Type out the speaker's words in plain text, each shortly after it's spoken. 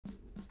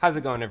How's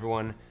it going,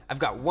 everyone? I've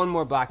got one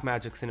more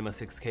Blackmagic Cinema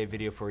 6K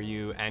video for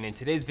you, and in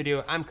today's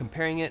video I'm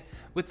comparing it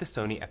with the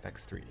Sony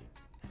FX3.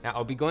 Now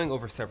I'll be going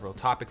over several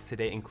topics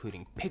today,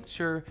 including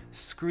picture,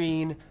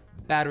 screen,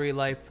 battery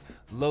life,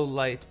 low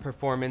light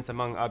performance,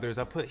 among others.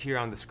 I'll put here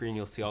on the screen,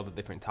 you'll see all the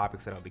different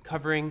topics that I'll be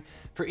covering.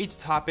 For each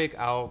topic,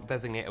 I'll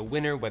designate a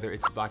winner, whether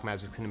it's the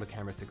Blackmagic Cinema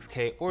Camera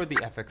 6K or the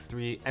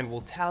FX3, and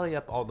we'll tally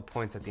up all the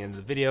points at the end of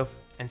the video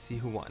and see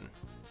who won.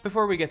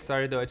 Before we get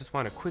started though, I just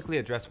want to quickly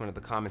address one of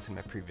the comments in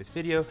my previous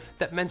video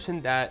that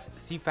mentioned that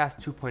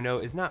CFast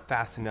 2.0 is not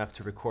fast enough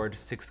to record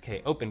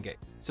 6K OpenGate.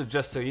 So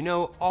just so you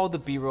know, all the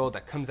B-roll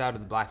that comes out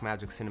of the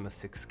Blackmagic Cinema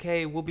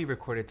 6K will be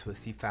recorded to a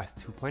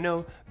CFast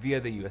 2.0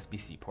 via the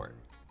USB-C port.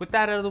 With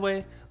that out of the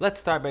way, let's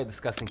start by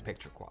discussing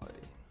picture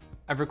quality.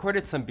 I've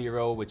recorded some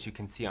B-roll, which you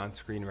can see on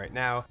screen right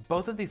now.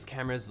 Both of these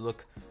cameras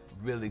look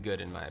really good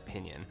in my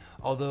opinion,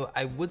 although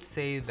I would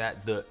say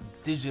that the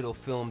digital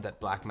film that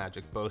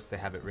Blackmagic boasts, they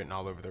have it written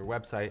all over their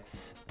website,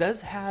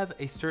 does have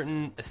a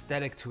certain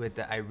aesthetic to it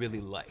that I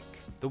really like.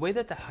 The way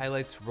that the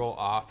highlights roll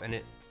off, and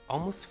it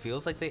almost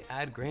feels like they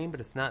add grain, but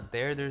it's not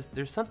there.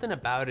 There's something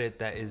about it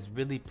that is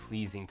really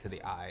pleasing to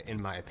the eye,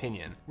 in my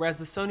opinion. Whereas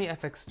the Sony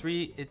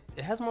FX3,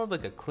 it has more of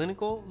like a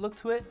clinical look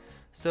to it.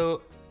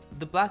 So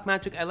the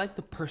Blackmagic, I like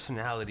the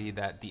personality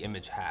that the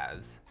image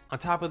has. On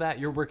top of that,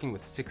 you're working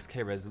with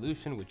 6K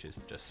resolution, which is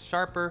just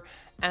sharper,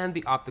 and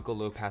the optical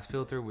low pass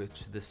filter,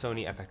 which the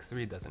Sony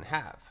FX3 doesn't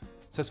have.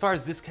 So as far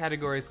as this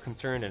category is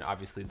concerned, and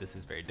obviously this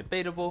is very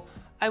debatable,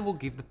 I will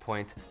give the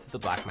point to the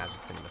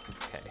Blackmagic Cinema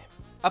 6K.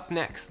 Up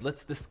next,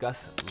 let's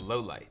discuss low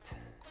light.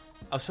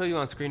 I'll show you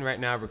on screen right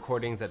now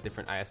recordings at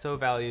different ISO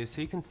values so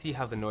you can see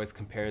how the noise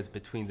compares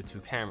between the two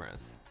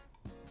cameras.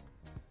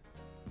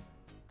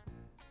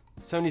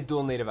 Sony's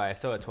dual native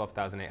ISO at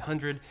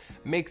 12,800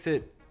 makes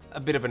it a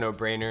bit of a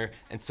no-brainer,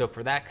 and so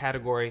for that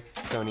category,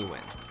 Sony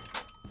wins.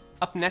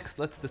 Up next,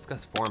 let's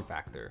discuss form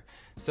factor.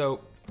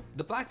 So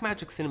the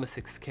Blackmagic Cinema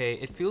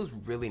 6K, it feels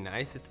really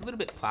nice. It's a little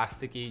bit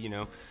plasticky, you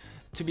know,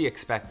 to be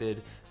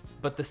expected,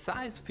 but the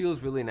size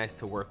feels really nice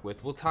to work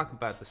with. We'll talk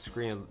about the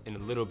screen in a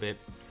little bit.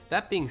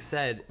 That being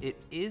said, it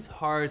is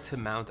hard to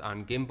mount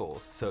on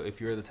gimbals, so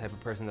if you're the type of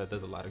person that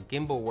does a lot of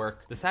gimbal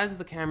work, the size of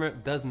the camera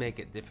does make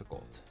it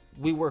difficult.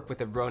 We work with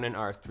a Ronin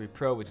RS3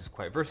 Pro, which is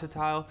quite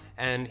versatile,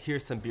 and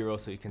here's some B-roll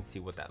so you can see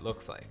what that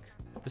looks like.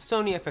 The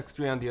Sony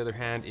FX3, on the other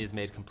hand, is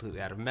made completely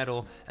out of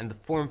metal, and the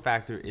form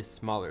factor is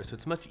smaller, so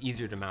it's much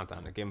easier to mount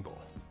on a gimbal.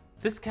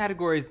 This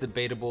category is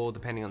debatable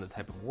depending on the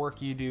type of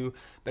work you do,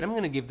 but I'm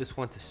going to give this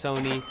one to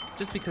Sony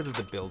just because of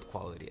the build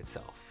quality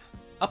itself.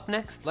 Up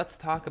next, let's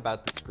talk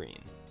about the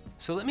screen.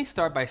 So let me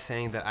start by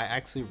saying that I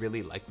actually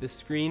really like this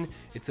screen.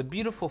 It's a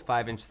beautiful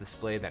 5-inch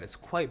display that is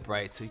quite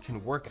bright, so you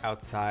can work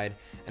outside.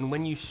 And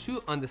when you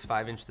shoot on this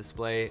 5-inch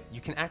display,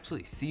 you can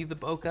actually see the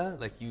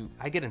bokeh.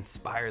 I get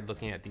inspired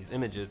looking at these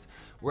images.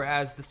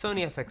 Whereas the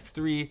Sony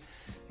FX3,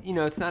 you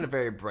know, it's not a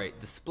very bright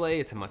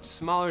display. It's a much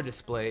smaller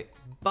display,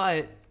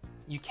 but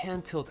you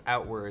can tilt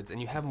outwards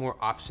and you have more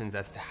options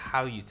as to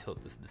how you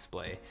tilt this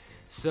display.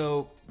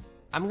 So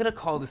I'm gonna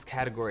call this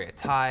category a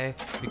tie,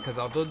 because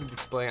although the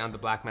display on the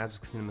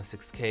Blackmagic Cinema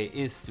 6K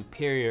is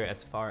superior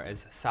as far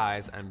as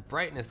size and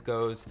brightness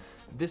goes,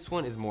 this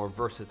one is more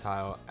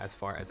versatile as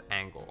far as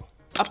angle.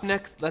 Up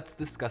next, let's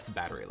discuss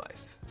battery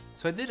life.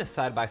 So I did a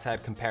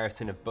side-by-side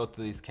comparison of both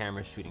of these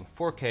cameras shooting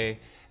 4K,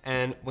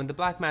 and when the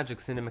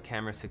Blackmagic Cinema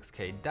Camera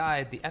 6K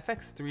died, the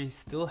FX3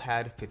 still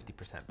had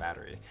 50%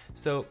 battery.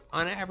 So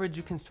on average,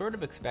 you can sort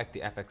of expect the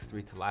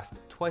FX3 to last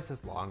twice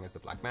as long as the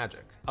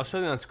Blackmagic. I'll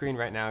show you on screen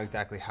right now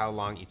exactly how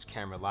long each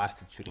camera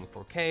lasted shooting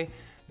 4K.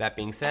 That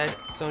being said,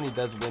 Sony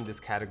does win this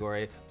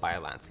category by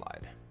a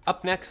landslide.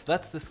 Up next,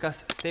 let's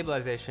discuss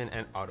stabilization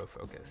and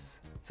autofocus.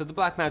 So the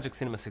Blackmagic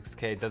Cinema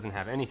 6K doesn't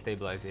have any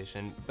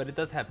stabilization, but it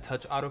does have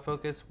touch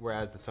autofocus,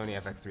 whereas the Sony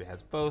FX3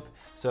 has both.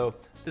 So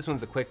this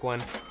one's a quick one.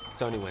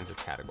 Sony wins this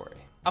category.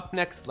 Up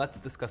next, let's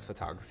discuss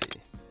photography.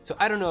 So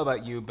I don't know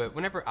about you, but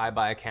whenever I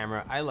buy a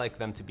camera, I like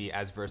them to be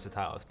as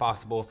versatile as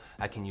possible.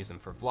 I can use them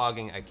for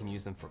vlogging, I can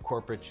use them for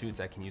corporate shoots,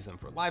 I can use them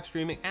for live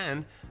streaming,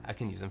 and I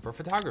can use them for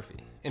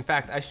photography. In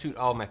fact, I shoot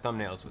all my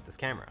thumbnails with this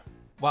camera.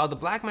 While the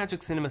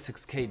Blackmagic Cinema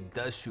 6K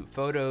does shoot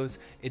photos,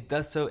 it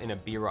does so in a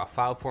B-raw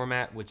file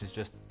format, which is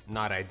just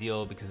not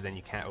ideal because then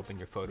you can't open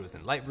your photos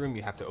in Lightroom,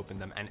 you have to open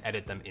them and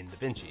edit them in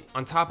DaVinci.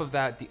 On top of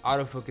that, the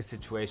autofocus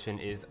situation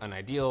is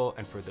unideal,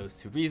 and for those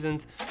two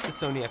reasons, the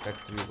Sony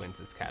FX3 wins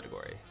this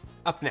category.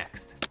 Up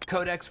next,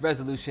 codecs,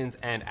 resolutions,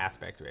 and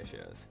aspect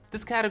ratios.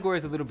 This category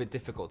is a little bit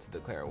difficult to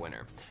declare a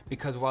winner,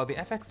 because while the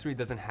FX3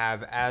 doesn't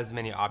have as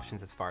many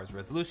options as far as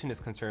resolution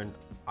is concerned,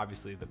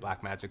 obviously the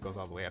Blackmagic goes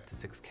all the way up to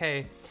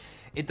 6K,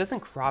 it doesn't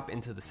crop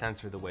into the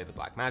sensor the way the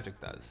Blackmagic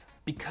does.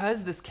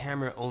 Because this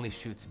camera only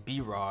shoots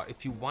B-RAW,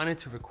 if you wanted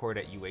to record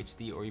at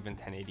UHD or even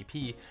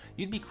 1080p,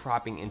 you'd be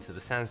cropping into the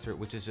sensor,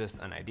 which is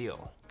just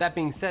unideal. That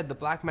being said, the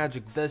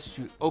Blackmagic does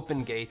shoot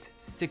open gate,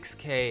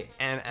 6K,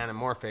 and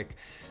anamorphic,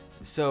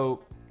 so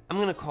I'm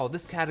gonna call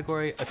this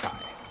category a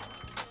tie.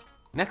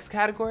 Next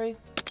category,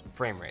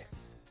 frame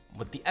rates.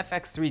 What the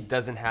FX3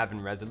 doesn't have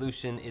in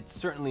resolution, it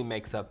certainly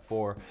makes up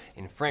for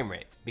in frame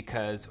rate,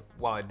 because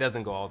while it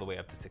doesn't go all the way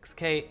up to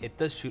 6K, it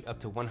does shoot up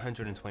to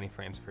 120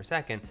 frames per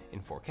second in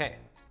 4K.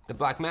 The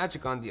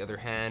Blackmagic, on the other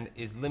hand,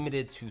 is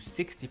limited to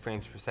 60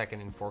 frames per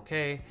second in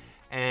 4K,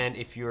 and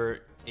if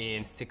you're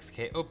in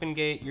 6K open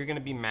gate, you're gonna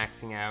be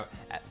maxing out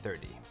at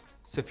 30.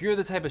 So if you're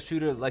the type of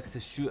shooter that likes to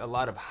shoot a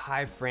lot of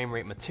high frame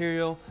rate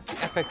material, the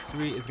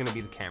FX3 is gonna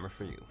be the camera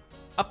for you.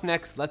 Up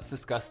next, let's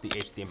discuss the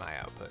HDMI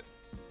output.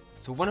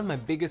 So one of my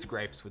biggest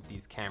gripes with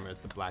these cameras,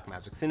 the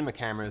Blackmagic Cinema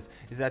cameras,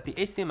 is that the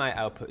HDMI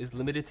output is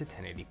limited to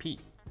 1080p.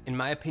 In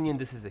my opinion,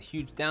 this is a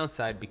huge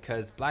downside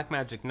because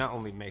Blackmagic not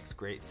only makes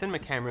great cinema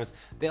cameras,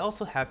 they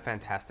also have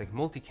fantastic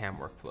multicam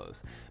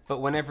workflows. But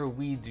whenever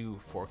we do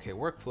 4K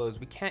workflows,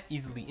 we can't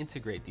easily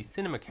integrate these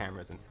cinema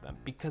cameras into them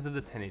because of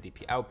the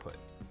 1080p output.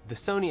 The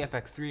Sony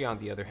FX3, on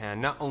the other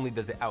hand, not only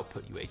does it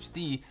output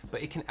UHD,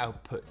 but it can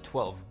output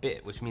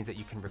 12-bit, which means that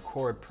you can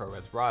record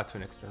ProRes RAW to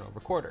an external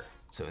recorder.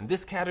 So in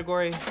this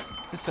category,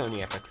 the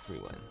Sony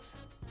FX3 wins.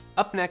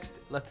 Up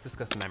next, let's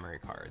discuss memory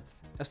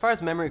cards. As far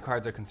as memory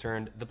cards are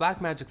concerned, the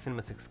Blackmagic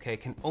Cinema 6K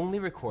can only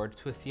record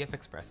to a CF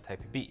Express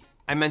Type B.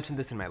 I mentioned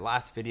this in my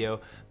last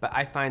video, but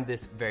I find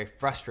this very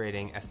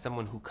frustrating as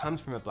someone who comes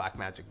from a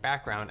Blackmagic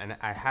background and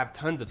I have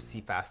tons of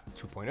CFast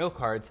 2.0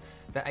 cards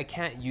that I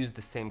can't use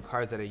the same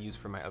cards that I use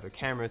for my other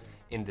cameras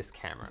in this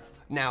camera.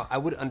 Now, I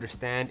would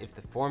understand if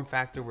the form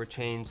factor were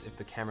changed, if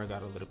the camera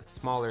got a little bit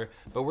smaller,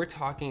 but we're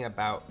talking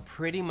about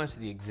pretty much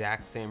the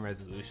exact same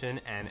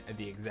resolution and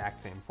the exact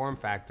same form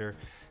factor.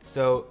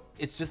 So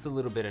it's just a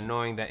little bit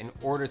annoying that in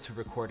order to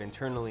record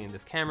internally in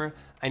this camera,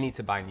 I need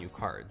to buy new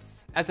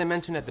cards. As I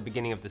mentioned at the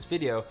beginning of this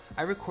video,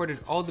 I recorded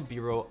all the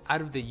B-roll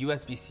out of the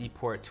USB-C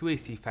port to a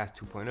CFast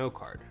 2.0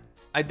 card.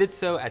 I did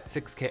so at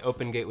 6K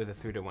open gate with a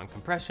 3:1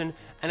 compression,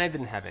 and I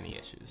didn't have any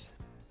issues.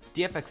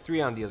 The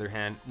FX3, on the other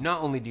hand,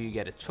 not only do you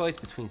get a choice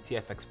between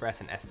CF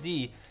Express and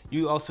SD,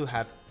 you also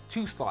have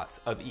 2 slots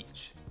of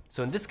each.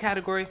 So in this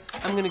category,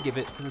 I'm gonna give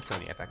it to the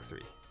Sony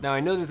FX3. Now I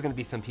know there's gonna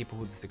be some people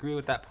who disagree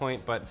with that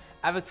point, but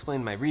I've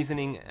explained my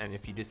reasoning, and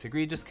if you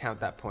disagree, just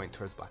count that point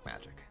towards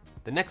Blackmagic.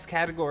 The next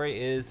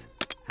category is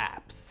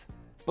apps.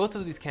 Both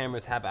of these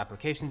cameras have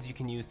applications you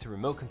can use to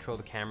remote control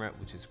the camera,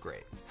 which is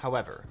great.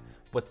 However,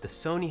 what the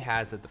Sony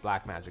has that the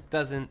Blackmagic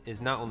doesn't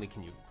is not only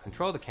can you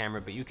control the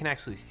camera, but you can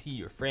actually see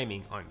your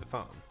framing on the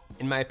phone.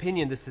 In my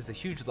opinion, this is a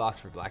huge loss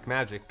for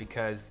Blackmagic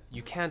because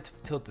you can't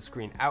tilt the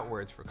screen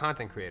outwards for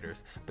content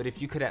creators, but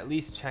if you could at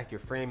least check your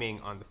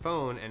framing on the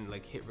phone and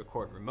like hit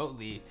record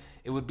remotely,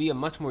 it would be a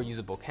much more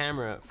usable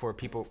camera for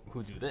people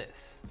who do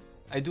this.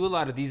 I do a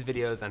lot of these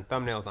videos and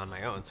thumbnails on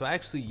my own, so I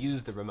actually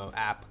use the remote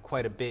app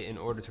quite a bit in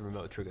order to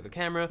remote trigger the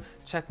camera,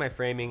 check my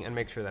framing, and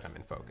make sure that I'm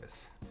in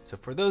focus. So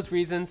for those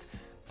reasons,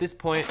 this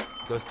point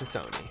goes to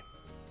Sony.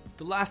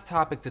 The last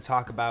topic to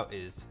talk about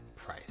is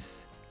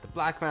price. The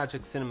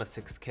Blackmagic Cinema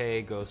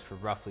 6K goes for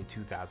roughly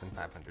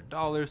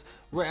 $2,500,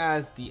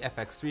 whereas the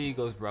FX3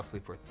 goes roughly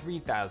for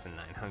 $3,900.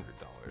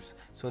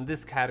 So in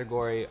this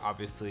category,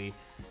 obviously,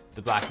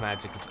 the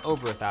Blackmagic is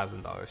over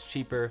 $1,000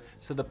 cheaper,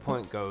 so the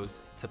point goes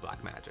to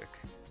Blackmagic.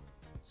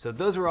 So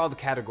those were all the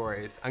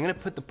categories. I'm gonna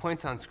put the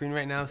points on screen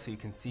right now so you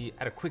can see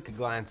at a quick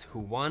glance who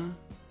won.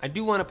 I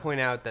do wanna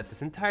point out that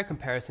this entire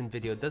comparison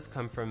video does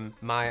come from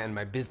my and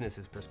my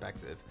business's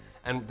perspective.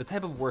 And the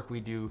type of work we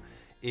do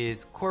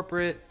is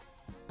corporate,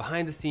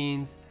 behind the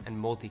scenes, and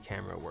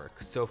multi-camera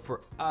work. So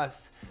for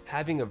us,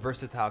 having a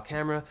versatile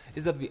camera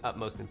is of the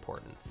utmost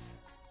importance.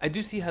 I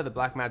do see how the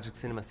Blackmagic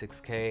Cinema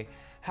 6K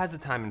has a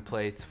time and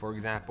place. For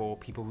example,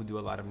 people who do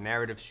a lot of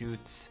narrative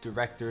shoots,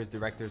 directors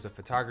of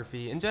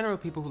photography, in general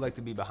people who like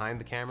to be behind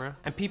the camera,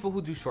 and people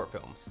who do short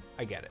films.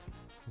 I get it.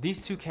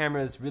 These two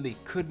cameras really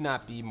could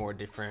not be more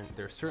different.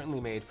 They're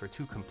certainly made for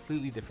two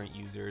completely different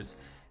users.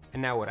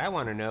 And now what I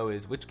want to know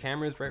is which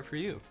camera is right for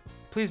you.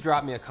 Please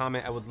drop me a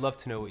comment. I would love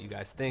to know what you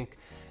guys think.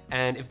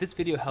 And if this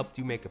video helped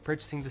you make a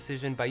purchasing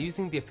decision, by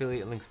using the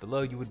affiliate links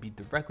below, you would be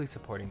directly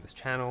supporting this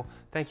channel.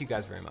 Thank you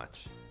guys very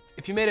much.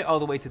 If you made it all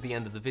the way to the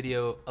end of the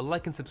video, a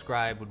like and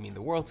subscribe would mean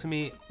the world to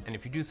me. And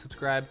if you do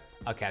subscribe,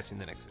 I'll catch you in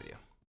the next video.